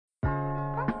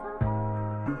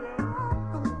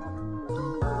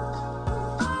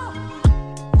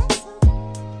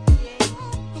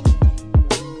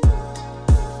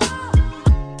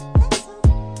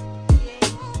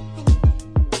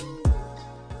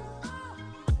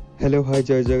Hello, hi,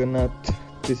 Jai Jagannath.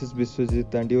 This is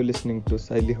Biswajit, and you're listening to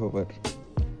Siley Hover.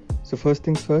 So, first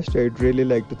things first, I'd really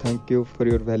like to thank you for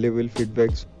your valuable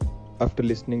feedbacks after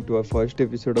listening to our first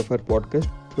episode of our podcast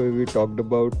where we talked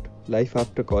about life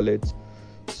after college.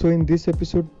 So, in this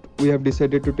episode, we have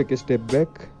decided to take a step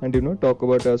back and talk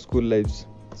about our school lives.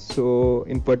 So,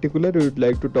 in particular, we would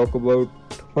like to talk about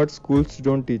what schools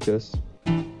don't teach us.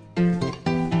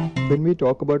 When we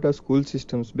talk about our school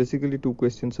systems, basically two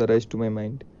questions arise to my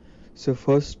mind. So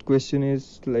first question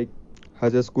is like,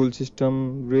 has a school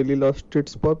system really lost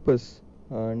its purpose?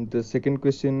 And the second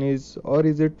question is, or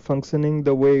is it functioning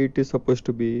the way it is supposed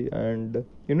to be? And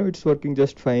it's working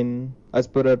just fine as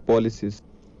per our policies.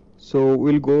 So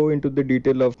we'll go into the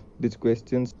detail of these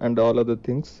questions and all other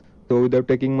things. So without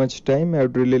taking much time, I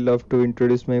would really love to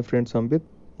introduce my friend Sambit.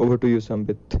 Over to you,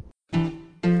 Sambit.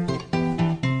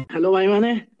 Hello,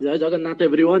 Vaimane. Jai Jagannath,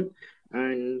 everyone.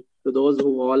 And to those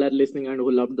who all are listening and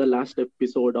who loved the last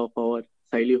episode of our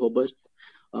Siley Hober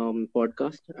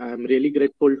podcast, I'm really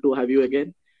grateful to have you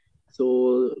again.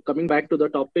 So, coming back to the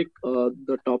topic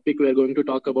we are going to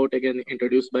talk about again,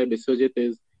 introduced by Biswajit,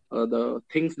 is the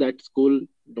things that school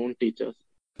don't teach us.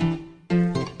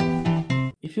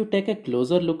 If you take a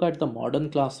closer look at the modern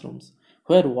classrooms,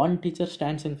 where one teacher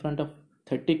stands in front of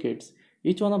 30 kids,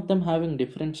 each one of them having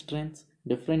different strengths,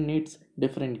 different needs,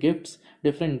 different gifts,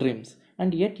 different dreams,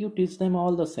 and yet you teach them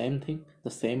all the same thing, the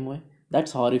same way,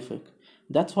 that's horrific.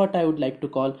 That's what I would like to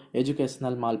call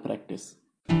educational malpractice.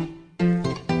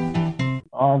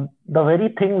 The very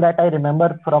thing that I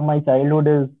remember from my childhood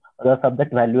is the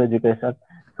subject value education.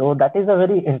 So that is a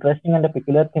very interesting and a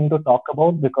peculiar thing to talk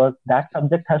about because that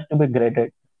subject has to be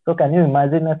graded. So can you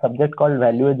imagine a subject called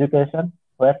value education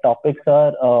where topics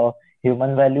are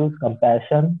human values,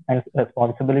 compassion, and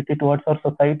responsibility towards our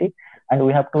society, and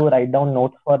we have to write down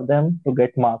notes for them to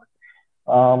get marks.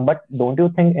 But don't you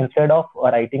think instead of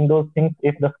writing those things,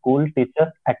 if the school teaches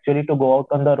actually to go out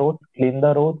on the roads, clean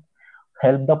the roads,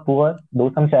 help the poor, do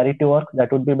some charity work,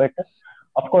 that would be better.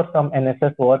 Of course, some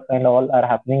NSS work and all are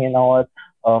happening in our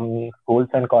schools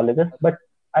and colleges, but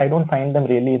I don't find them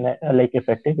really like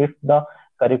effective. If the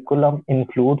curriculum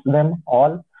includes them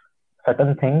all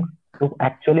certain things to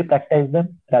actually practice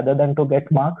them rather than to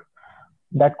get marks,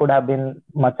 that could have been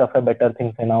much of a better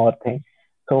things in our thing.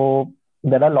 So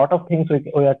there are a lot of things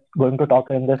we are going to talk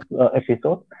in this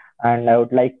episode, and I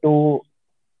would like to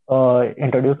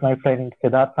introduce my friend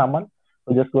Siddharth Samal,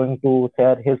 who's just going to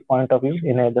share his point of view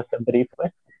in just a brief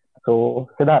way. So,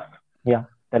 Siddharth, yeah,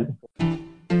 tell me.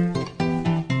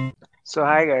 So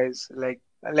hi guys, like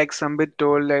Sambit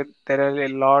told that there are a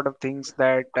lot of things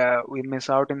that we miss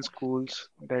out in schools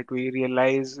that we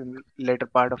realize in later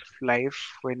part of life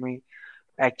when we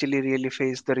actually really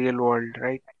face the real world,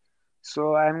 right?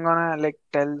 So I'm gonna like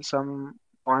tell some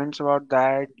points about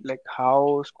that, like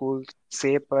how schools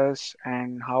shape us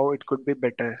and how it could be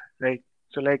better, right?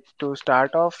 So like to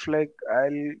start off, like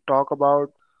I'll talk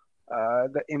about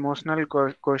the emotional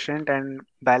quotient and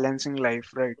balancing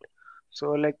life, right?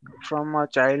 So like from our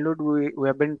childhood, we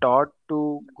have been taught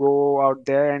to go out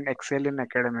there and excel in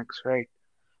academics, right?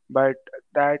 But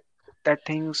that that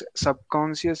things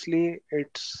subconsciously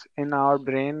it's in our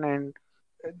brain and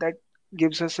that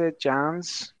gives us a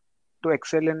chance to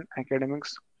excel in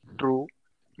academics, true.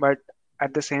 But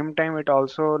at the same time, it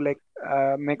also like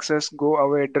makes us go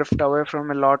away, drift away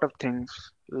from a lot of things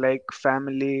like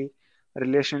family,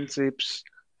 relationships,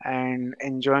 and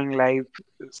enjoying life,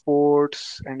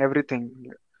 sports, and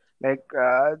everything. Like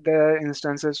there are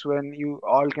instances when you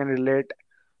all can relate,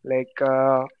 like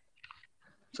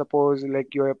suppose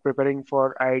like you're preparing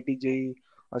for IIT JEE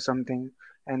or something,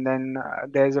 and then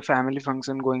there's a family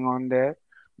function going on there,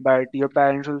 but your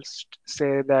parents will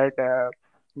say that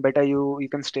better you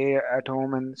can stay at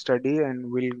home and study,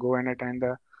 and we'll go and attend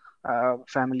the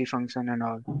family function and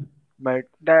all. But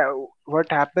that what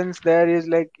happens there is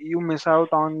like you miss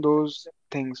out on those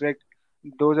things. Like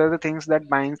those are the things that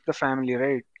binds the family,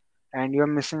 right? And you're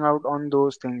missing out on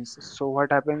those things. So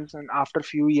what happens? And after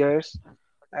few years,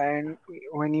 and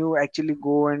when you actually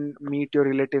go and meet your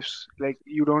relatives, like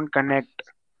you don't connect,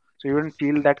 so you don't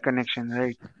feel that connection,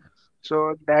 right?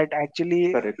 So that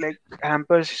actually Correct. like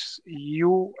hampers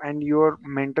you and your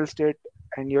mental state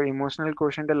and your emotional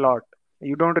quotient a lot.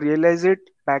 You don't realize it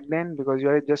back then because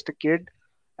you're just a kid,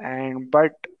 and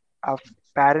but our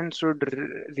parents should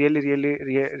really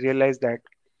realize that.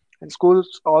 And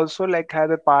schools also like have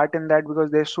a part in that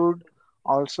because they should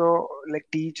also like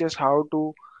teach us how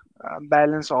to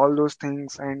balance all those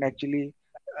things. And actually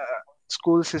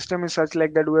school system is such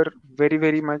like that we're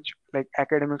very much like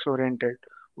academics oriented.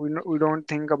 We don't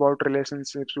think about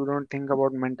relationships, we don't think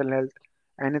about mental health,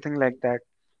 anything like that.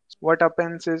 What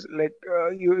happens is like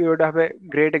you would have a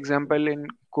great example in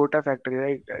Kota factory,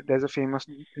 right? There's a famous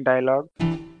dialogue.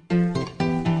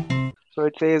 So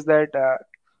it says that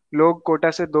लोग कोटा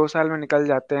से 2 साल में निकल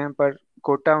जाते हैं पर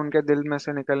कोटा उनके दिल में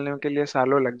से निकलने के लिए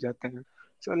सालों लग जाते हैं.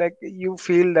 So like you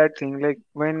feel that thing like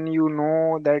when you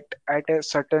know that at a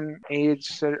certain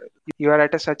age, you are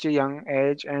at such a young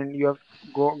age and you have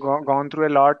gone through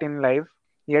a lot in life,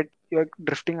 yet you're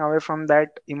drifting away from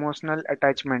that emotional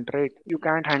attachment, right? You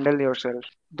can't handle yourself.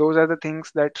 Those are the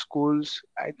things that schools,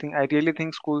 I really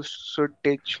think schools should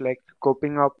teach, like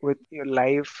coping up with your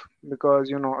life,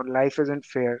 because life isn't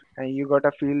fair and you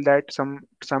gotta feel that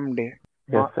someday.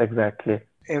 Yes, Not exactly.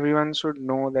 everyone should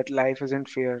know that life isn't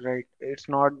fair, right? It's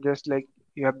not just like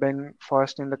you have been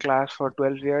first in the class for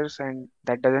 12 years and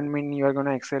that doesn't mean you are going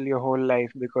to excel your whole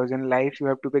life, because in life you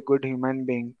have to be a good human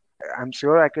being. I'm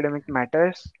sure academic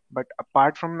matters, but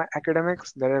apart from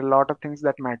academics, there are a lot of things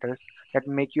that matter, that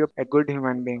make you a good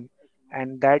human being,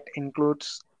 and that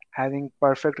includes having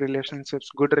perfect relationships,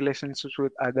 good relationships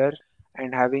with others,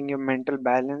 and having your mental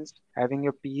balance, having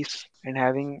your peace, and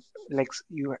having like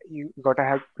you gotta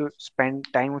have to spend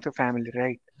time with your family,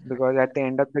 right? Because at the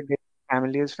end of the day,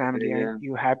 family is family, and Yeah.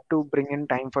 you have to bring in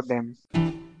time for them.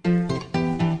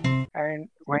 And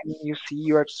when you see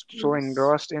you are so Yes.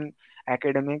 engrossed in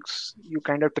academics, you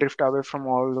kind of drift away from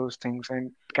all those things,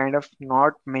 and kind of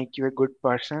not make you a good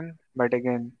person. But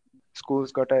again,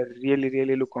 schools gotta really,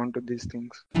 really look onto these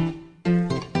things.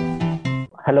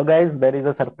 Hello guys, there is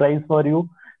a surprise for you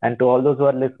and to all those who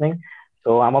are listening.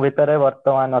 So ଆମ ଭିତରେ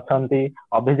ବର୍ତ୍ତମାନ ଅଛନ୍ତି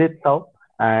Abhijit Sahu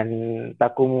and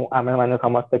ତାକୁ ଆମେ ମାନେ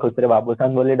ସମସ୍ତେ ଖୁସିରେ ବାବୁସାନ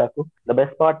ବୋଲି ଡାକୁ. The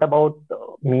best part about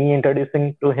me introducing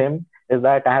to him is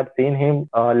that I have seen him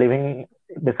living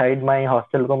beside my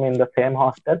hostel room in the same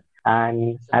hostel,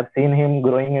 and I've seen him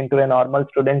growing into a normal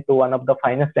student to one of the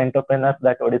finest entrepreneurs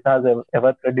that Odisha has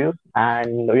ever produced.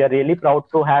 And we are really proud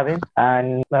to have him.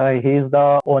 And he is the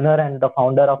owner and the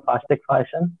founder of Fastic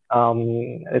Fashion.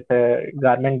 It's a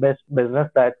garment-based business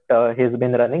that he's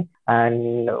been running,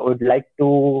 and would like to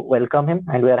welcome him.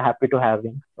 And we are happy to have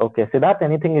him. Okay, Siddharth,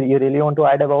 anything you really want to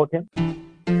add about him?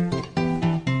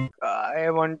 I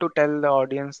want to tell the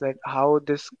audience that how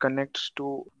this connects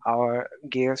to our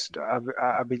guest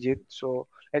Abhijit. So,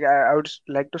 like, I would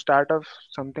like to start off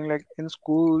something like in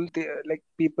school, like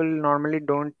people normally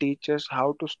don't teach us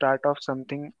how to start off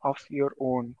something of your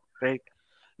own, right?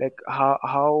 Like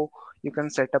how you can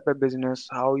set up a business,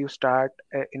 how you start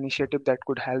an initiative that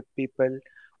could help people.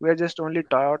 We are just only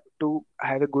taught to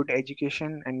have a good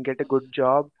education and get a good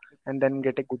job and then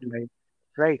get a good life,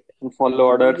 right? And follow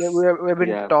orders. We have been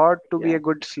Yeah. taught to be Yeah. a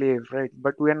good slave, right?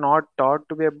 But we are not taught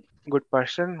to be a good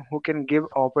person who can give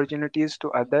opportunities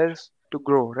to others to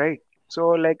grow, right? So,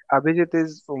 like Abhijit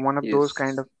is one of those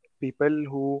kind Yes. of people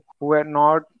who are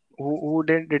not who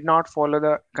did not follow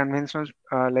the conventional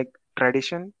like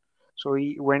tradition. So he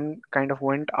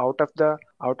went out of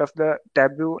the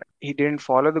taboo. He didn't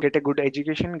follow the get a good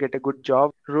education, get a good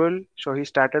job rule. So he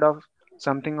started off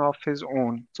something of his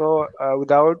own. So,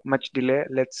 without much delay,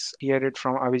 let's hear it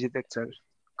from Avijit itself.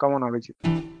 Come on, Avijit.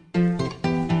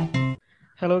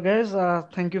 Hello, guys.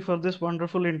 Thank you for this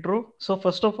wonderful intro. So,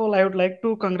 first of all, I would like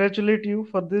to congratulate you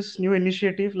for this new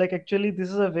initiative. Like, actually, this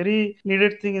is a very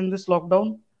needed thing in this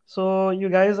lockdown. So, you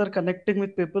guys are connecting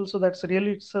with people. So, that's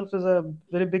really itself is a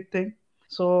very big thing.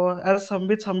 So, as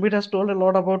Sambit has told a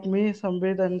lot about me,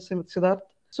 Sambit and Siddharth.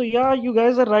 So, yeah, you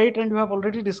guys are right, and you have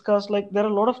already discussed like there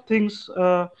are a lot of things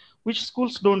which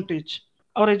schools don't teach.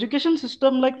 Our education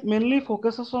system like mainly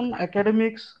focuses on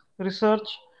academics, research,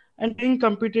 and being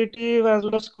competitive as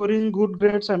well as scoring good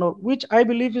grades and all, which I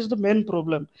believe is the main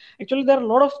problem. Actually, there are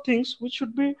a lot of things which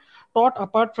should be taught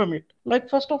apart from it. Like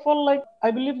first of all, like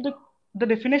I believe the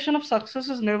definition of success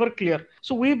is never clear.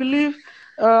 So we believe,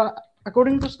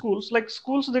 according to schools, like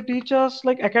schools they teach us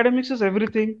like academics is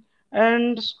everything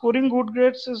and scoring good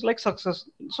grades is like success.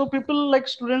 So people like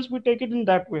students we take it in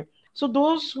that way. So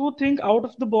those who think out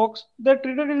of the box, they're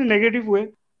treated in a negative way.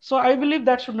 So I believe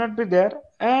that should not be there.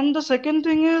 And the second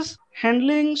thing is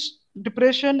handling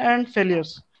depression and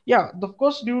failures. Yeah, of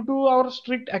course, due to our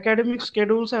strict academic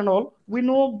schedules and all, we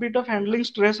know a bit of handling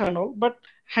stress and all, but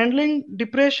handling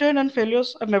depression and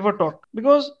failures are never taught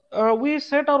because we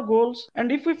set our goals,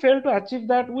 and if we fail to achieve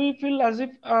that, we feel as if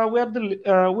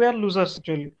we are losers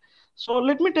actually. So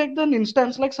let me take an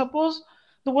instance. Like suppose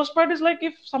the worst part is like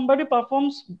if somebody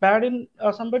performs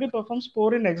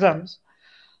poor in exams,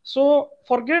 so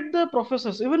forget the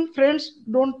professors, even friends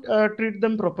don't treat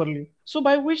them properly. So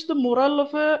by which the morale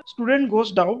of a student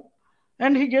goes down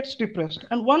and he gets depressed.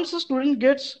 And once a student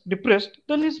gets depressed,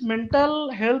 then his mental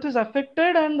health is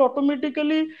affected and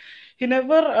automatically he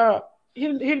never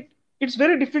it's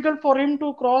very difficult for him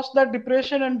to cross that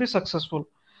depression and be successful.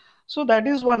 So that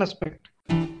is one aspect.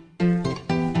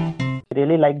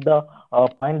 Really like the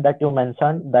point that you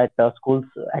mentioned that schools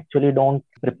actually don't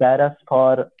prepare us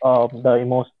for the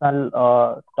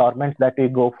emotional torments that we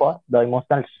go for, the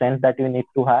emotional strength that we need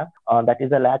to have. That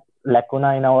is a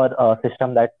lacuna in our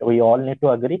system that we all need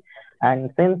to agree.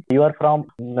 And since you are from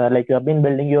like you have been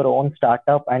building your own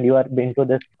startup and you are been to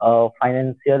this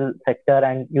financial sector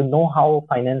and you know how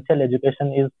financial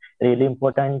education is really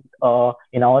important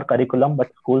in our curriculum, but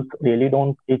schools really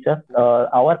don't teach us.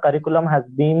 Our curriculum has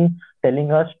been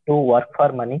telling us to work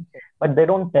for money, but they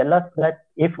don't tell us that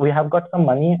if we have got some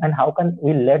money and how can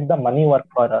we let the money work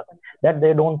for us. That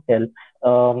they don't tell.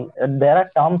 There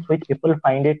are terms which people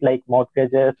find it like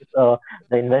mortgages, the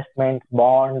investments,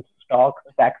 bonds, stocks,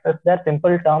 taxes. They're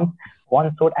simple terms.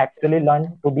 One should actually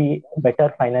learn to be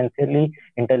better financially,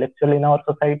 intellectually in our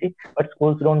society, but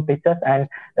schools don't teach us. And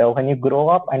when you grow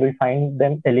up, and we find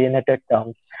them alienated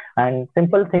terms and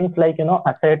simple things like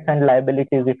assets and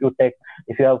liabilities. If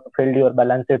you have filled your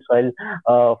balance sheets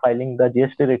while filing the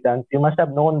GST returns, you must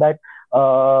have known that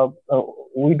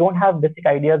we don't have basic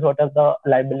ideas what are the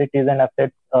liabilities and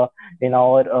assets in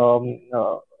our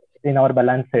in our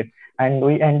balance sheet, and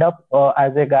we end up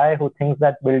as a guy who thinks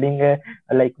that building a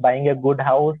like buying a good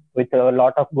house with a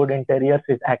lot of good interiors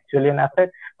is actually an asset,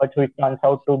 but which turns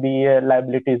out to be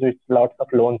liabilities with lots of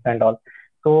loans and all.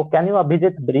 So can you,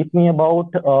 Abhijit, brief me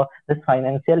about this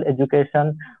financial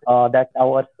education that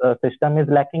our system is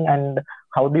lacking, and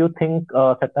how do you think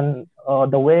certain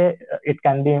the way it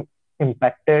can be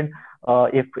impacted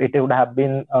if it would have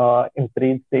been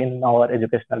increased in our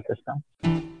educational system?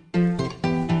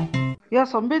 Yeah,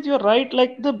 Sambit, you're right.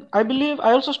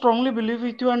 I also strongly believe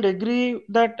with you and agree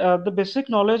that the basic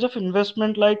knowledge of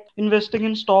investment, like investing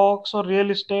in stocks or real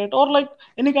estate or like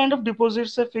any kind of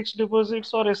deposits, say fixed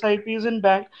deposits or SIPs in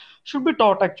bank, should be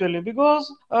taught actually,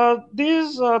 because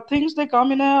these things they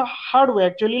come in a hard way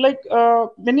actually.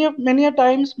 Many a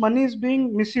times money is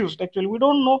being misused actually. We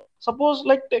don't know. Suppose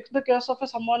like take the case of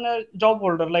someone a job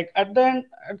holder. Like at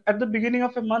the beginning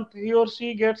of a month, he or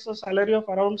she gets a salary of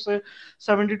around say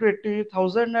 70 to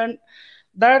 80,000, and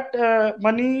that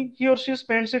money he or she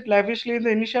spends it lavishly in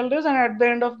the initial days, and at the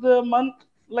end of the month,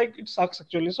 like it sucks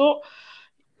actually. So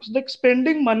like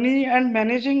spending money and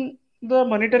managing the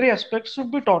monetary aspects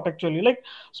should be taught actually, like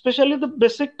especially the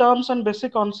basic terms and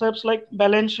basic concepts like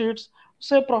balance sheets,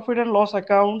 say profit and loss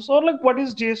accounts, or like what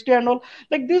is GST and all.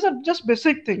 Like these are just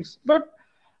basic things, but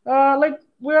like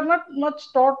we are not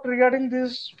much taught regarding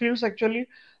these fields actually.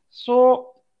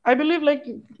 So I believe like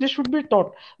this should be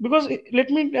taught, because let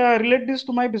me relate this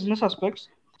to my business aspects.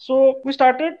 So we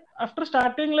started after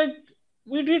starting, like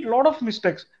we did a lot of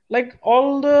mistakes, like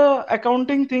all the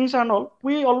accounting things and all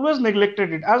we always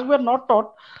neglected it as we are not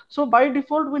taught. So by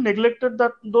default we neglected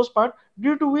that those part,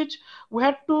 due to which we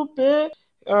had to pay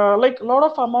like a lot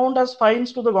of amount as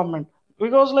fines to the government,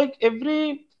 because like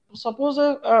every suppose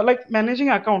like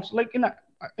managing accounts, like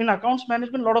in accounts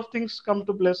management a lot of things come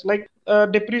to place, like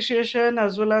depreciation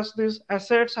as well as these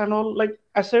assets and all. Like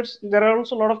assets, there are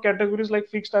also a lot of categories like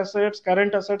fixed assets,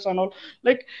 current assets and all.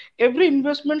 Like every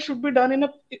investment should be done in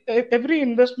a every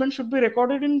investment should be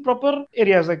recorded in proper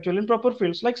areas actually, in proper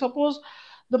fields. Like suppose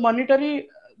the monetary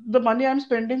the money I'm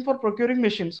spending for procuring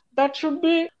machines, that should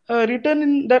be written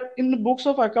in that in the books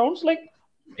of accounts, like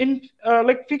in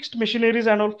like fixed machineries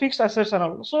and all, fixed assets and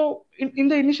all. So in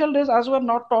the initial days, as we're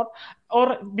not taught,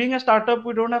 or being a startup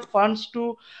we don't have funds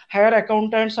to hire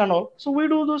accountants and all, so we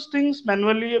do those things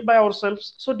manually by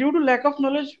ourselves. So due to lack of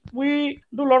knowledge we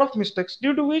do a lot of mistakes,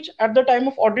 due to which at the time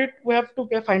of audit we have to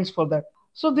pay fines for that.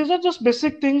 So these are just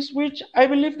basic things which I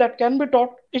believe that can be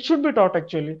taught, it should be taught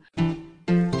actually.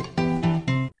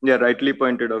 Yeah, rightly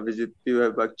pointed out, Vijit. You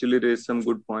have actually raised some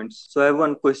good points. So I have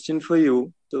one question for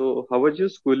you. So how was your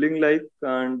schooling like,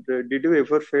 and did you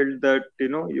ever felt that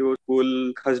your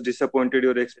school has disappointed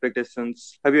your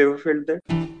expectations? Have you ever felt that?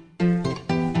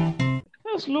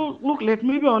 Yes, look, let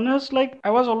me be honest. Like, I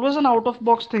was always an out of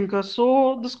box thinker.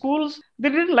 So, the schools, they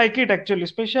didn't like it actually,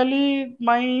 especially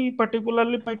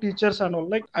particularly my teachers and all.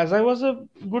 Like, as I was a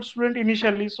good student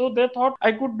initially, so they thought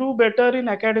I could do better in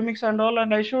academics and all,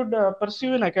 and I should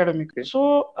pursue in academics. Okay.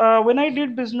 So, when I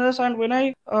did business and when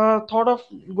I thought of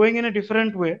going in a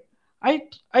different way,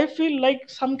 I feel like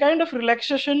some kind of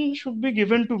relaxation should be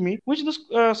given to me, which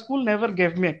the school never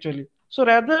gave me actually. So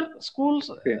rather, schools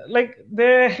Okay. like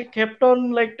they kept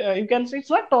on like you can say it's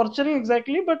not torturing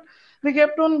exactly, but they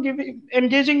kept on giving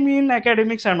engaging me in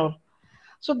academics and all.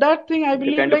 So that thing I They're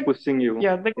believe kind of like pushing you.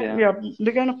 yeah Yeah. yeah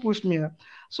they kind of pushed me.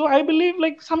 So I believe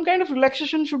like some kind of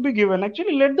relaxation should be given.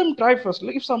 Actually, let them try first.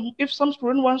 Like if some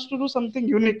student wants to do something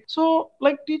unique, so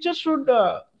like teachers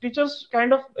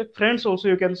kind of friends also,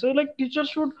 you can say, like teachers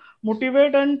should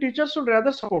motivate and teachers should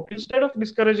rather support instead of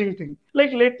discouraging things.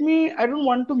 Like I don't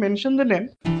want to mention the name.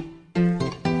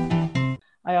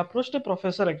 I approached a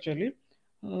professor actually.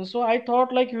 So I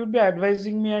thought like he would be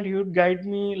advising me and he would guide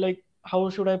me like how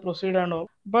should I proceed and all.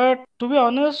 But to be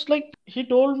honest, like he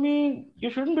told me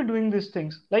you shouldn't be doing these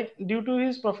things. Like due to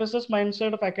his professor's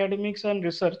mindset of academics and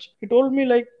research, he told me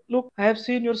like, look, I have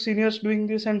seen your seniors doing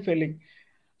this and failing.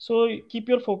 So keep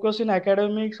your focus in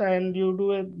academics and you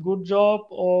do a good job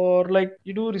or like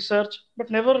you do research,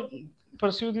 but never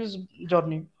pursue this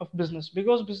journey of business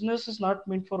because business is not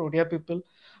meant for Odia people.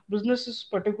 Business is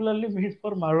particularly meant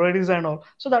for Marwadis and all.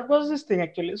 So that was this thing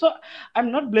actually. So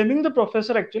I'm not blaming the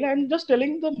professor actually. I'm just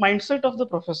telling the mindset of the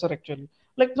professor actually,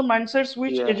 like the mindsets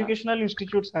which Yeah. educational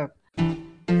institutes have.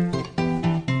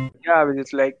 Yeah, which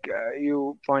is like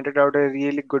you pointed out a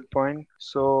really good point.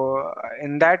 So,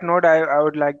 in that note, I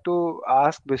would like to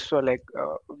ask Biswa, like,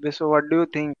 Biswa, what do you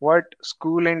think? What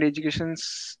school and education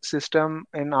system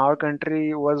in our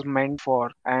country was meant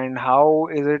for, and how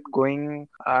is it going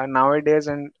nowadays?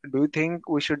 And do you think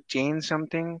we should change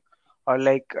something, or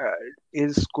like,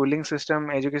 is schooling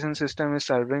system, education system is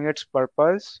serving its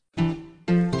purpose?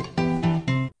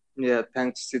 Yeah,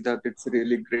 thanks, Siddharth. It's a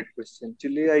really great question.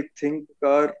 Actually, I think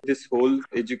our this whole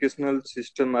educational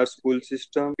system, our school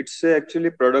system, it's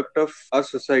actually product of our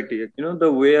society. You know,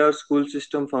 the way our school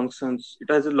system functions,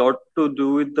 it has a lot to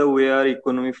do with the way our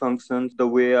economy functions, the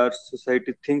way our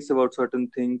society thinks about certain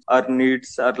things, our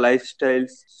needs, our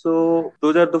lifestyles. So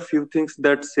those are the few things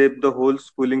that shape the whole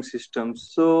schooling system.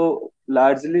 So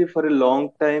largely for a long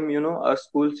time, you know, our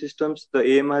school systems, the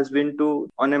aim has been to,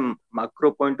 on a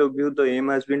macro point of view, the aim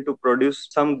has been to produce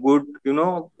some good, you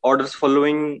know, orders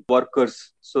following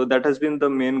workers. So that has been the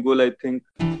main goal, I think.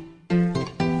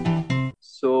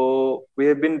 So we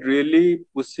have been really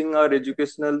pushing our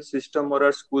educational system or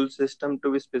our school system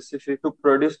to be specific to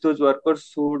produce those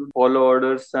workers who would follow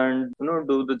orders and, you know,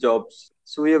 do the jobs.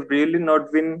 So we have really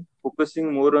not been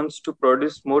focusing more on to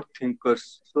produce more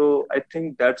thinkers. So I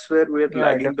think that's where we are Yeah,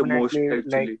 lagging the most definitely. Like,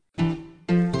 actually.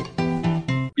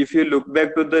 If you look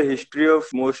back to the history of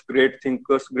most great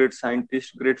thinkers, great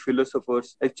scientists, great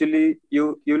philosophers, actually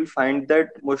you'll find that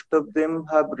most of them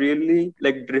have really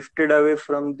like drifted away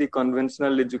from the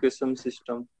conventional education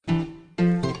system.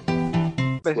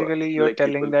 For basically, you're like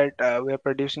telling people. that we are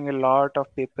producing a lot of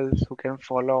people who can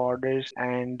follow orders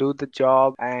and do the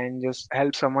job and just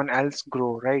help someone else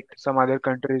grow, right? Some other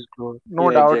countries grow.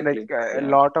 No Yeah, doubt, like exactly. a Yeah,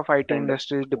 lot of IT kind of.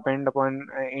 industries depend upon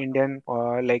Indian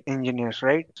like engineers,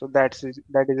 right? So that is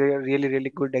a really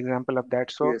really good example of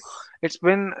that. So Yes. it's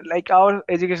been like our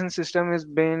education system has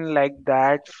been like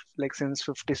that like since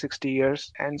 50 60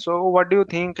 years. And so what do you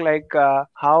think like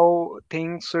how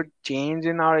things should change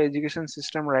in our education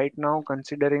system right now,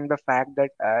 considering the fact that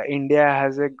India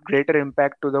has a greater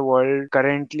impact to the world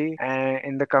currently, and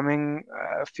in the coming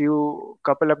few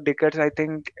couple of decades I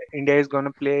think India is going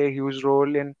to play a huge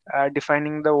role in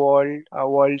defining the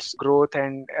world's growth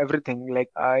and everything. Like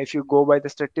if you go by the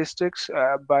statistics,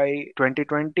 by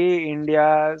 2020,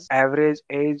 India's average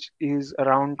age is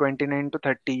around 29 to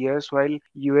 30 years, while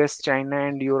US, China,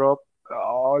 and Europe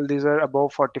all these are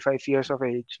above 45 years of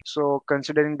age. So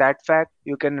considering that fact,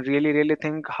 you can really really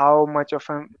think how much of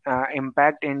an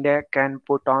impact India can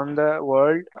put on the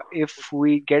world if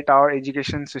we get our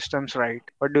education systems right.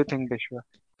 What do you think, Bishwa?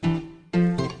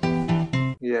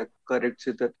 Yeah, correct,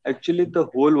 Siddharth. Actually, the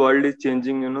whole world is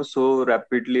changing, you know, so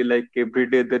rapidly. Like every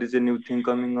day there is a new thing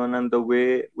coming on, and the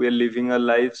way we are living our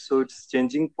lives, so it's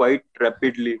changing quite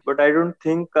rapidly. But I don't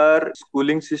think our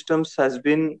schooling systems has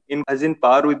in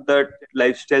par with that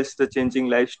lifestyles, the changing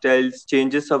lifestyles,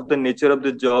 changes of the nature of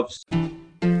the jobs.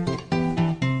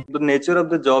 The nature of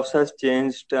the jobs has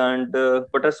changed, and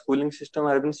but our schooling system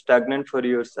has been stagnant for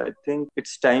years. I think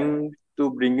it's time to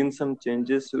bring in some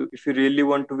changes if you really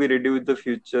want to be ready with the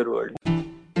future world.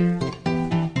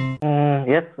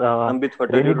 Yes, Ambit, what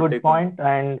are really your good take on? point.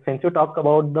 And since you talk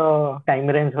about the time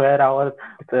range where our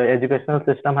educational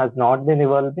system has not been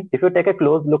evolving, if you take a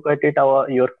close look at it,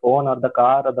 your phone or the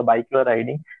car or the bike you are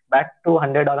riding, back to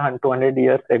 100 or 200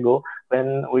 years ago,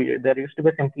 when there used to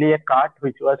be simply a cart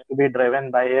which was to be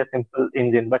driven by a simple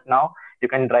engine, but now you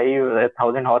can drive a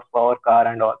 1,000 horsepower car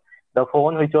and all. The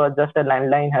phone, which was just a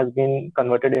landline, has been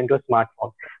converted into a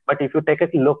smartphone. But if you take a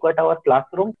look at our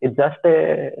classroom, it's just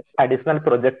a additional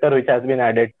projector which has been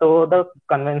added. So the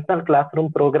conventional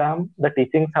classroom program, the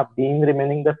teachings have been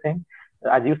remaining the same.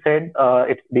 as you said,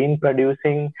 it's been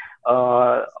producing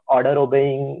order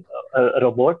obeying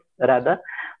robots rather.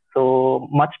 So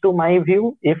much to my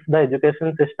view, if the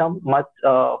education system much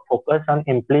focus on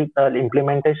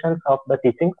implementations of the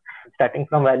teachings, starting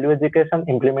from value education,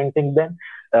 implementing them.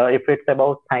 If it's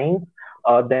about science,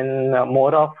 then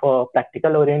more of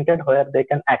practical oriented, where they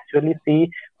can actually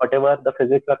see whatever the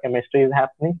physics or chemistry is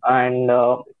happening, and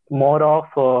more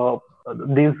of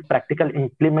these practical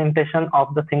implementation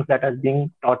of the things that are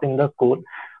being taught in the school,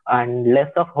 and less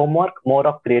of homework, more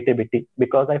of creativity.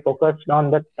 Because I focused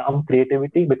on the term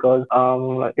creativity because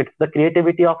it's the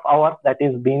creativity of ours that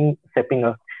is being shaping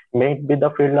us. May it be the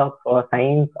field of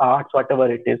science, arts,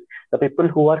 whatever it is. The people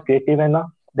who are creative enough,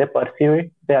 they pursue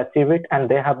it, they achieve it, and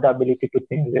they have the ability to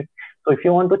change it. So if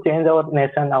you want to change our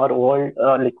nation, our world,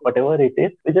 like whatever it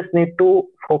is, we just need to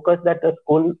focus that the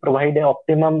school provide a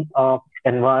optimum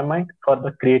environment for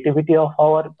the creativity of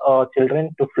our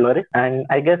children to flourish. And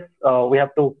I guess we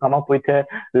have to come up with a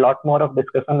lot more of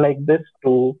discussion like this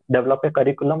to develop a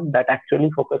curriculum that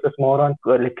actually focuses more on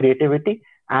like creativity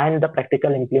and the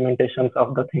practical implementations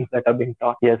of the things that are being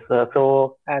taught. Yes,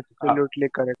 Absolutely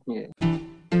correct. Yeah.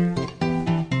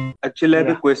 Actually, I have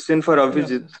a Yeah. question for Yes,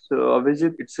 Avijit. yes. So,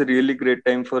 Avijit, it's a really great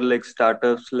time for like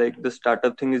startups. Like the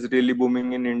startup thing is really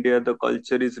booming in India. The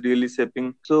culture is really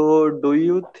shaping. So, do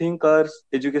you think our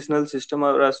educational system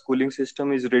or our schooling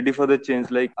system is ready for the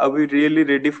change? Like, are we really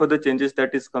ready for the changes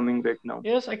that is coming right now?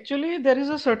 Yes, actually, there is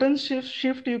a certain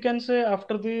shift you can say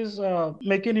after this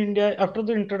Make in India, after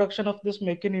the introduction of this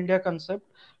Make in India concept.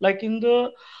 Like in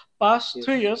the past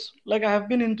 3 years, like I have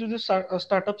been into this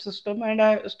startup system and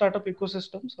I startup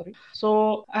ecosystem. Sorry,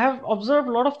 so I have observed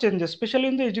a lot of changes, especially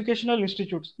in the educational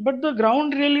institutes. But the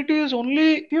ground reality is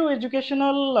only few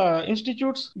educational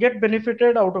institutes get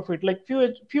benefited out of it. Like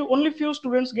few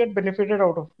students get benefited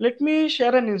out of. Let me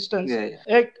share an instance. Yeah,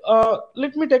 yeah. Like,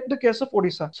 let me take the case of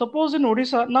Odisha. Suppose in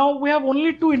Odisha, now we have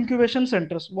only two incubation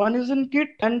centers. One is in KIT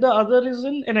and the other is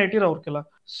in NIT Rourkela.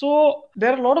 So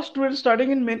there are a lot of students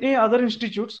studying in many other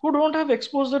institutes who don't have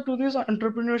exposure to this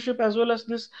entrepreneurship as well as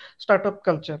this startup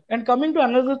culture. And coming to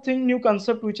another thing, new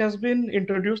concept which has been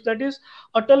introduced, that is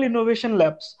Atal Innovation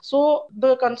Labs. So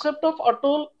the concept of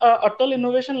Atal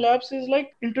Innovation Labs is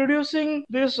like introducing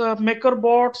this maker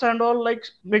bots and all, like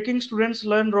making students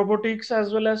learn robotics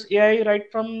as well as AI right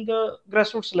from the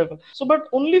grassroots level. So, but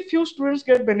only few students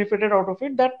get benefited out of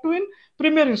it. That too in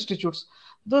premier institutes.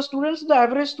 The students, the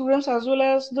average students as well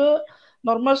as the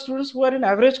normal students who are in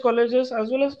average colleges as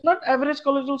well as not average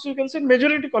colleges, also you can say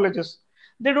majority colleges,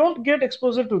 they don't get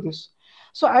exposure to this.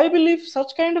 So I believe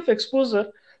such kind of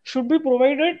exposure should be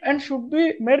provided and should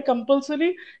be made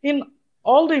compulsory in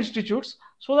all the institutes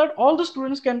so that all the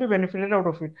students can be benefited out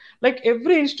of it. Like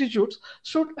every institute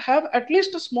should have at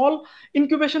least a small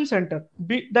incubation center.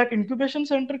 That incubation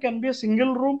center can be a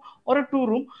single room or a two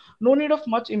room, no need of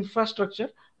much infrastructure,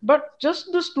 but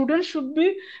just the students should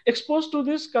be exposed to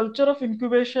this culture of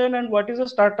incubation and what is a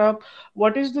startup,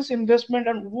 what is this investment,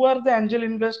 and who are the angel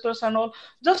investors and all.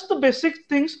 Just the basic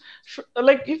things.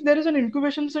 Like if there is an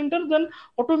incubation center, then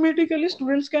automatically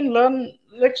students can learn,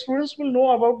 like students will know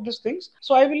about these things.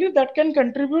 So I believe that can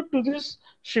contribute to this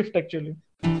shift actually.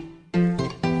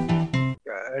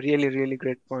 Really, really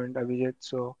great point, Abhijit.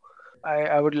 So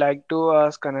I would like to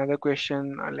ask another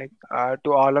question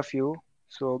to all of you.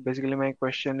 So basically, my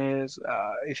question is,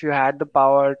 if you had the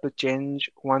power to change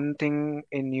one thing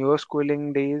in your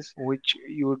schooling days, which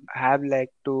you'd have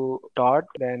liked to taught,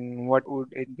 then what would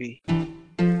it be?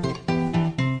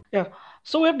 Yeah.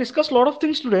 So we have discussed a lot of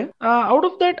things today. Out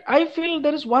of that, I feel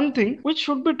there is one thing which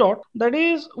should be taught. That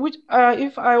is, which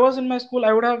if I was in my school,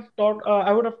 I would have taught.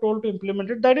 I would have told to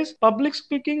implement it. That is public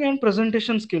speaking and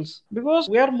presentation skills. Because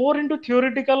we are more into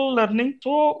theoretical learning,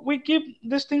 so we keep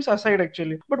these things aside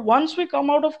actually. But once we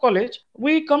come out of college,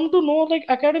 we come to know like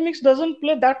academics doesn't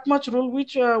play that much role,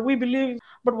 which we believe.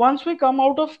 But once we come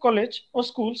out of college or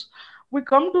schools, we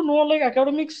come to know like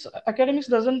academics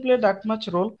doesn't play that much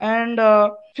role, and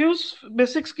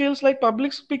basic skills like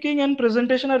public speaking and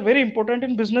presentation are very important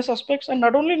in business aspects, and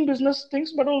not only in business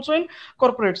things but also in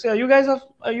corporates. Yeah, you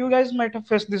guys might have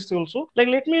faced this also. Like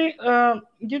let me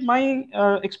give my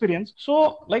experience.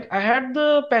 So like I had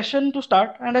the passion to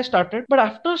start and I started, but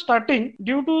after starting,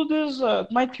 due to this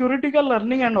my theoretical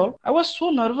learning and all, I was so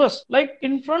nervous. Like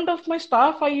in front of my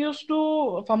staff, I used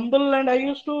to fumble and I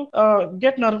used to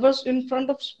get nervous in front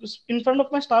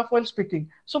of my staff while speaking.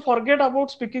 So forget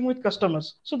about speaking with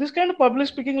customers. So this kind of public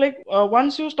speaking, like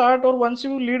once you start or once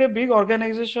you lead a big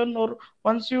organization or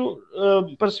once you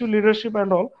pursue leadership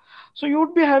and all, so you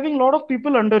would be having a lot of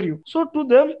people under you. So to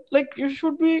them, like, you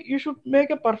should make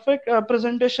a perfect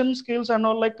presentation skills and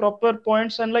all, like proper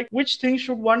points, and like which things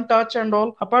should one touch and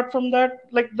all. Apart from that,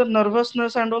 like the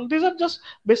nervousness and all, these are just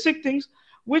basic things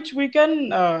which we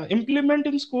can implement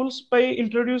in schools by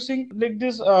introducing like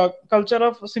this culture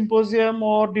of symposium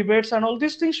or debates, and all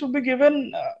these things should be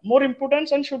given more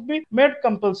importance and should be made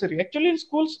compulsory. Actually, in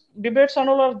schools, debates and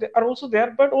all are also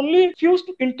there, but only few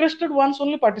interested ones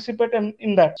only participate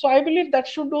in that. So I believe that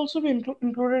should also be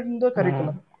included in the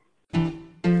curriculum.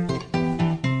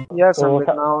 Yeah, So,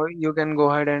 Sambit, now you can go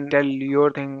ahead and tell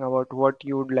your thing about what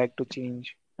you would like to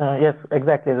change. yes,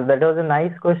 exactly. That was a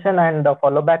nice question, and a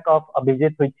follow back of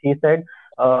Abhijit, which he said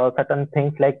certain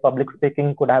things like public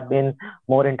speaking could have been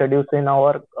more introduced in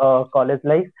our college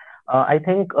life. I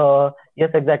think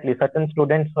yes, exactly. Certain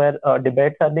students where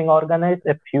debates are being organized,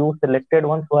 a few selected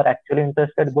ones who are actually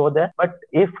interested go there. But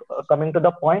if coming to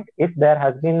the point, if there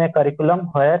has been a curriculum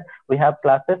where we have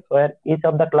classes where each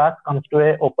of the class comes to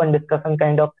a open discussion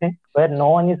kind of thing, where no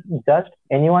one is judged,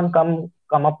 anyone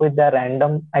come up with their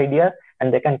random ideas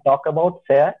and they can talk about,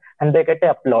 share, and they get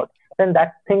a applaud. Then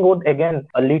that thing would again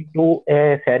lead to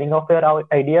a sharing of your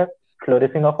ideas,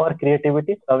 flourishing of our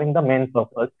creativity, serving the main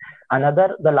purpose.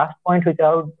 The last point which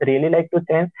I would really like to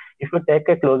change, if you take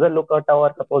a closer look at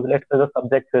our, suppose, let's say the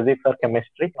subject physics or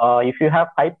chemistry, if you have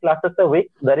 5 classes a week,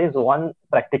 there is one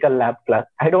practical lab class.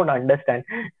 I don't understand.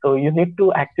 So you need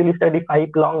to actually study 5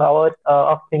 long hours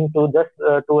of thing to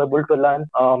able to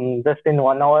learn just in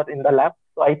 1 hour in the lab.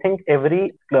 So I think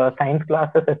every science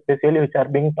classes, especially which are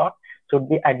being taught, should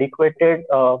be adequated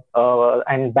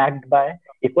and backed by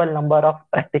equal number of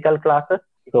practical classes.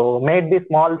 So maybe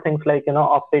small things like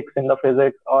optics in the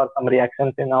physics or some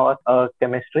reactions in our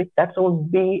chemistry that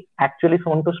would be actually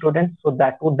shown to students. So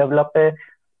that would develop a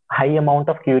high amount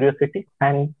of curiosity,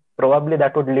 and probably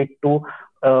that would lead to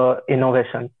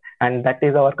innovation, and that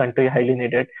is our country highly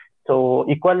needed. So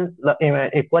equal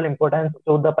importance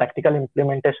to the practical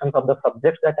implementations of the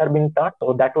subjects that are being taught.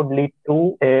 So that would lead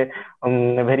to a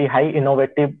very high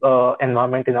innovative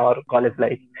environment in our college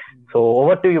life. So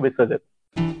over to you, Biswajit.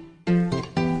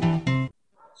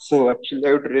 So actually,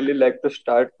 I would really like to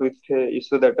start with a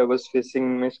issue that I was facing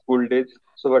in my school days.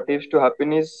 So what used to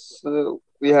happen is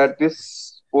we had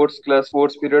this sports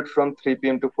period from 3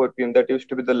 p.m. to 4 p.m. That used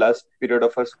to be the last period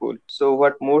of our school. So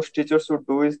what most teachers would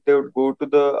do is they would go to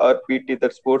the RPT,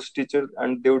 that sports teacher,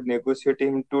 and they would negotiate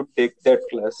him to take that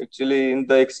class. Actually, in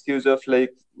the excuse of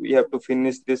like we have to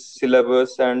finish this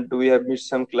syllabus and we have missed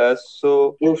some class.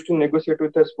 So we used to negotiate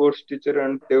with a sports teacher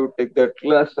and they would take that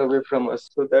class away from us.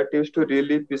 So that used to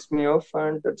really piss me off,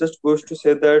 and that just goes to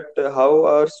say that how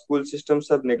our school systems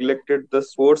have neglected the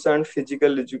sports and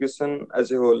physical education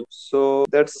as a whole. So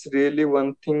that's really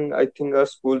one thing I think our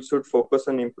schools should focus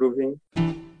on improving.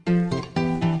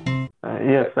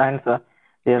 Yes, and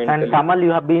yes, and Mentally. Kamal, you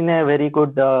have been a very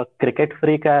good cricket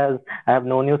freak as I have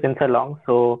known you since a long.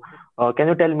 So, can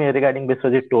you tell me regarding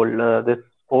Biswajit told this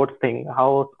sports thing,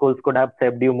 how schools could have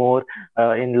saved you more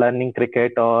in learning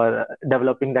cricket or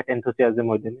developing that enthusiasm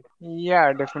within it?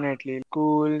 Yeah, definitely.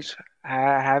 Schools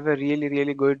have a really,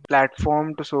 really good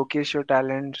platform to showcase your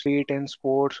talent, be it in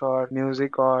sports or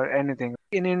music or anything.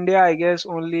 In India, I guess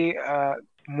only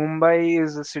Mumbai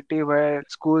is a city where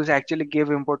schools actually give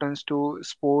importance to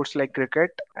sports like cricket.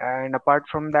 And apart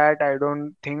from that, I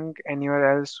don't think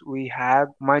anywhere else we have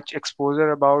much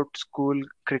exposure about school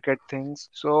cricket things.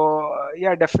 So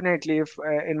yeah, definitely. If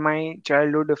in my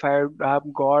childhood, if I would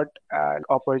have got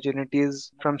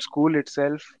opportunities from school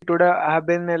itself, it would have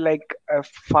been like a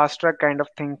fast track kind of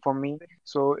thing for me.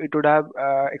 So it would have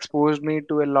exposed me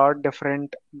to a lot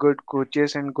different good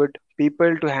coaches and good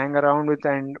people to hang around with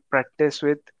and practice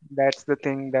with. That's the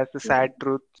thing. That's the sad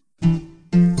truth.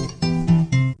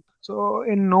 So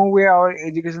in no way our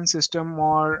education system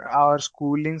or our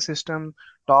schooling system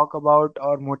talk about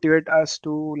or motivate us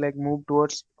to like move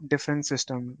towards different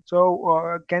system.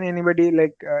 So can anybody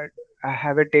like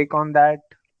have a take on that?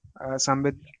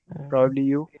 Sambit, probably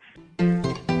you.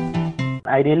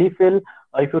 I really feel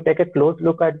if you take a close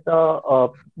look at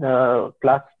the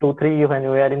class 2 3, when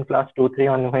we are in class 2 3,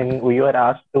 on when we were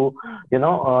asked to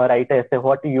write a essay,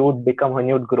 what you would become when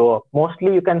you'd grow up,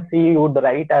 mostly you can see you would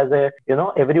write as a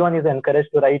everyone is encouraged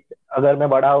to write, अगर मैं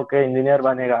बड़ा होके engineer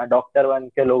बनेगा, doctor बन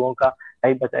के लोगों का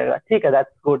life बचाएगा, ठीक है,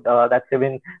 that's good, that's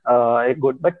even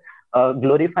good, but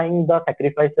glorifying the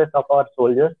sacrifices of our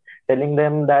soldiers, telling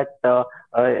them that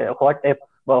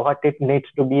what it needs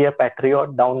to be a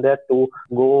patriot down there to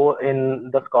go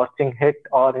in the scorching heat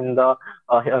or in the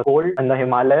cold in the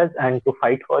Himalayas and to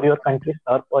fight for your country,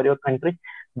 serve for your country.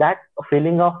 that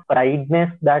feeling of prideness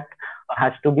that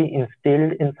has to be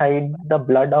instilled inside the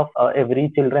blood of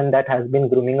every children that has been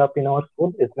grooming up in our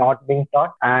school is not being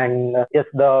taught. And yes,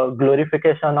 the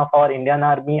glorification of our Indian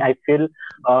army, I feel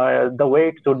the way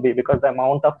it should be, because the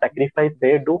amount of sacrifice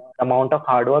they do, the amount of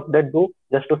hard work they do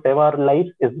just to save our lives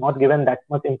is not given that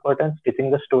much importance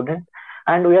teaching the students.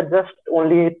 And we are just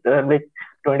only like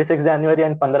 26 January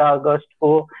and 15 अगस्त को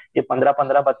ये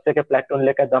 15 बच्चे के platoon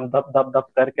लेके दम दब दब दब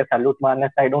करके सैल्यूट मारने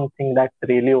से I don't think that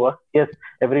really work. Yes,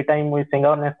 every time we sing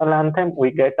our national anthem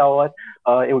we get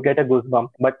you get a goosebump,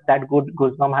 but that good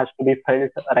goosebump has to be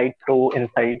felt right through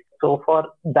inside. So for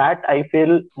that I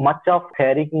feel much of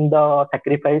sharing the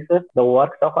sacrifices, the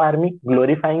works of army,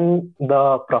 glorifying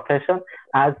the profession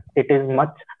as it is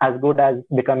much as good as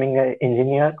becoming an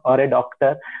engineer or a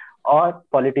doctor or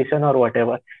politician or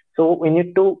whatever. So we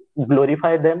need to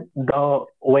glorify them the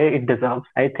way it deserves.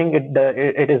 I think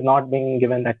it is not being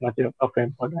given that much of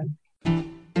importance.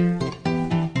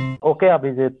 Okay,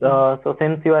 Abhijit. So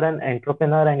since you are an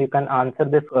entrepreneur and you can answer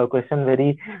this question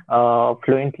very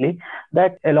fluently,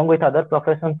 that along with other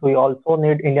professions, we also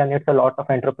need, India needs a lot of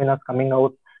entrepreneurs coming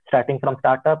out, starting from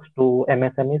startups to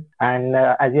MSMEs. And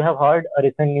as you have heard,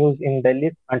 recent news in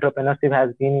Delhi, entrepreneurship has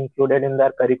been included in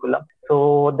their curriculum.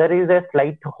 So there is a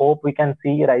slight hope we can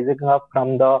see rising up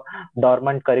from the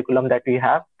dormant curriculum that we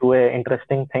have to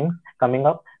interesting things coming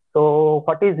up. So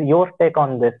what is your take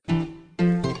on this?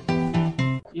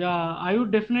 Yeah, I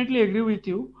would definitely agree with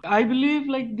you. I believe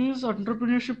like this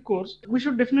entrepreneurship course, we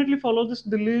should definitely follow this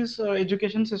Delhi's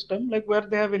education system, like where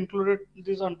they have included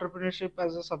this entrepreneurship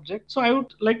as a subject. So I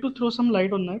would like to throw some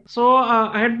light on that. So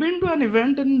I had been to an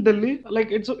event in Delhi,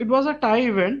 like it was a Thai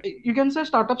event. You can say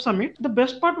startup summit. The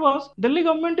best part was Delhi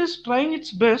government is trying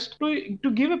its best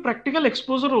to give a practical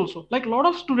exposure also. Like a lot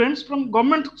of students from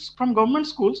government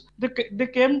schools, they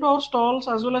came to our stalls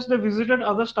as well as they visited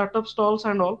other startup stalls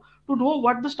and all to know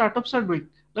what the startups are doing.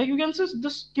 Like you can see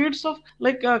the kids of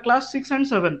like class 6 and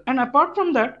 7, and apart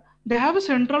from that they have a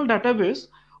central database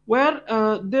where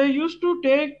they used to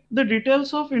take the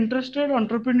details of interested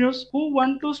entrepreneurs who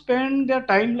want to spend their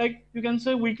time, like you can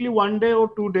say weekly 1 day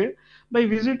or 2 day, by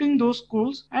visiting those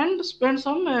schools and spend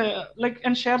some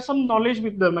and share some knowledge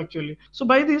with them actually. So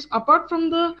by this, apart from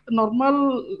the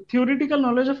normal theoretical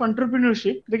knowledge of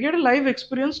entrepreneurship, they get a live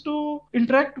experience to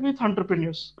interact with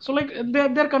entrepreneurs. So like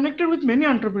they're connected with many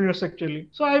entrepreneurs actually.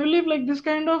 So I believe like this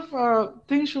kind of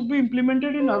things should be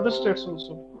implemented in other states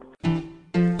also.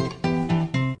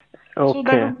 So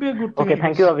that Okay. would be a good thing. Okay,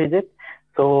 thank you, Abhijit.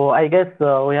 So I guess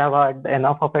we have had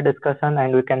enough of a discussion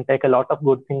and we can take a lot of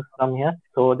good things from here.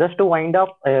 So just to wind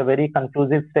up, a very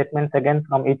conclusive statements again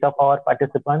from each of our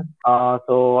participants.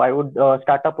 So I would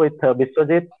start up with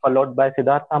Biswajit, followed by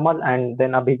Siddharth Amal, and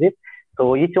then Abhijit.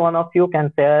 So each one of you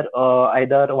can share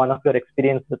either one of your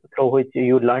experiences through which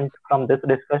you learned from this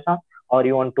discussion, or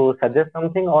you want to suggest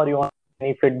something, or you want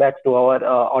any feedbacks to our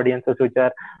audiences which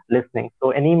are listening.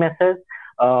 So any message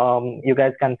you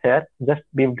guys can share. Just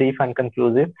be brief and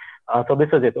conclusive. So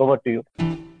Biswajit, over to you.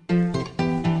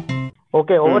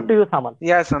 Okay, over to you, Saman.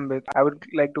 Yeah, Sambit. I would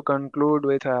like to conclude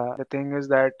with the thing is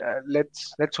that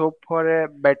let's hope for a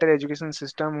better education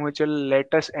system which will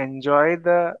let us enjoy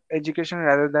the education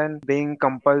rather than being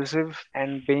compulsive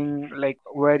and being like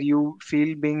where you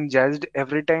feel being judged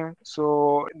every time.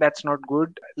 So that's not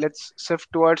good. Let's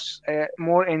shift towards a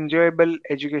more enjoyable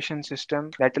education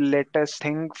system that will let us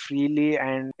think freely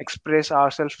and express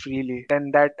ourselves freely.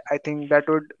 Then that I think that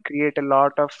would create a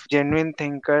lot of genuine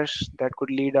thinkers that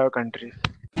could lead our country.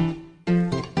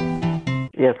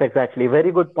 Yes, exactly.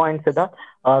 Very good point, Siddharth.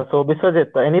 So Biswajit,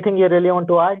 anything you really want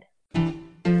to add?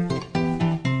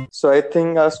 So I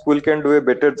think our school can do a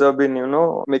better job in,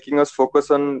 making us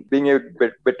focus on being a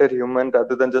better human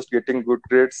rather than just getting good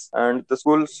grades. And the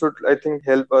school should, I think,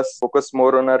 help us focus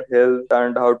more on our health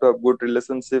and how to have good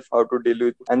relationship, how to deal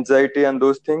with anxiety and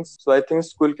those things. So I think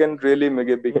school can really make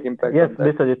a big impact Yes, on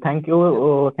that. Biswajit, thank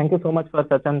you. Thank you so much for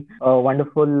such an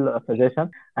wonderful suggestion.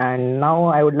 And now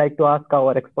I would like to ask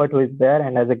our expert who is there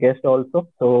and as a guest also,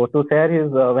 so to share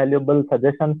his valuable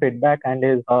suggestion, feedback, and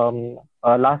his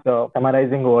last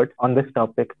summarizing words on this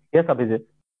topic. Yes, Abhijit.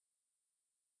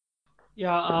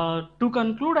 Yeah, to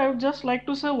conclude, I would just like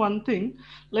to say one thing,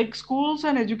 like schools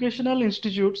and educational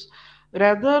institutes,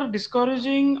 rather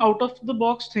discouraging out of the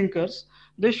box thinkers,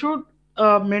 they should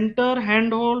mentor,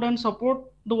 handhold, and support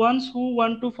the ones who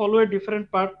want to follow a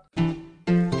different path.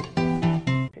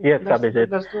 Yes,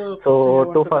 Abhijit. That's the thing I So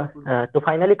want to conclude. to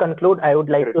finally conclude, I would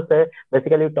like to say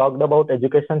basically we talked about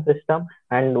education system,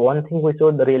 and one thing we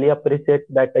should really appreciate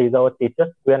that is our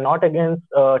teachers. We are not against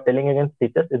telling against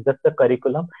teachers. It's just the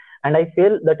curriculum. And I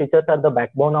feel the teachers are the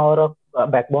backbone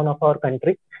of our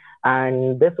country,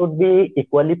 and they should be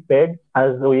equally paid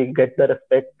as we get the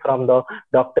respect from the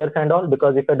doctors and all.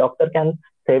 Because if a doctor can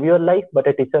save your life, but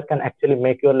a teacher can actually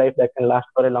make your life that can last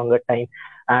for a longer time.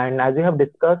 And as we have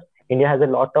discussed, India has a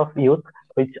lot of youth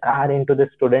which are into the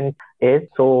student age.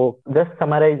 So just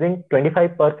summarizing,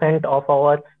 25% of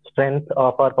our strength,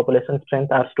 of our population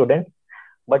strength, are students.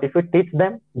 But if we teach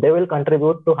them, they will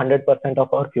contribute to 100%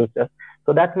 of our future.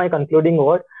 So that's my concluding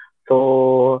word.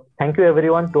 So thank you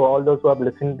everyone, to all those who have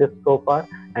listened this so far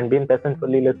and been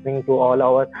patiently listening to all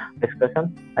our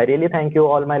discussion. I really thank you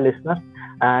all my listeners,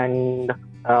 and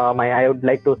I would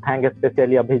like to thank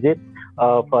especially Abhijit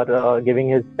for giving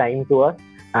his time to us,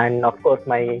 and of course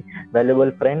my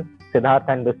valuable friends Siddharth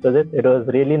and Biswajit. It was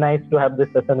really nice to have this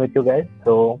session with you guys.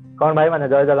 So, come on, bhai, mane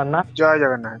Jai Jagannath. Jai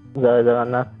Jagannath. Jai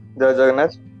Jagannath. Jai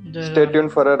Jagannath. Jai Stay Jagannath.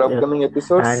 tuned for our Yes. upcoming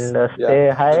episodes. And Yeah. stay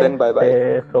high, Then bye bye.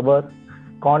 stay sober.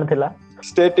 कौन थिला?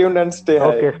 Stay tuned and stay high.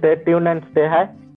 Okay, stay tuned and stay high.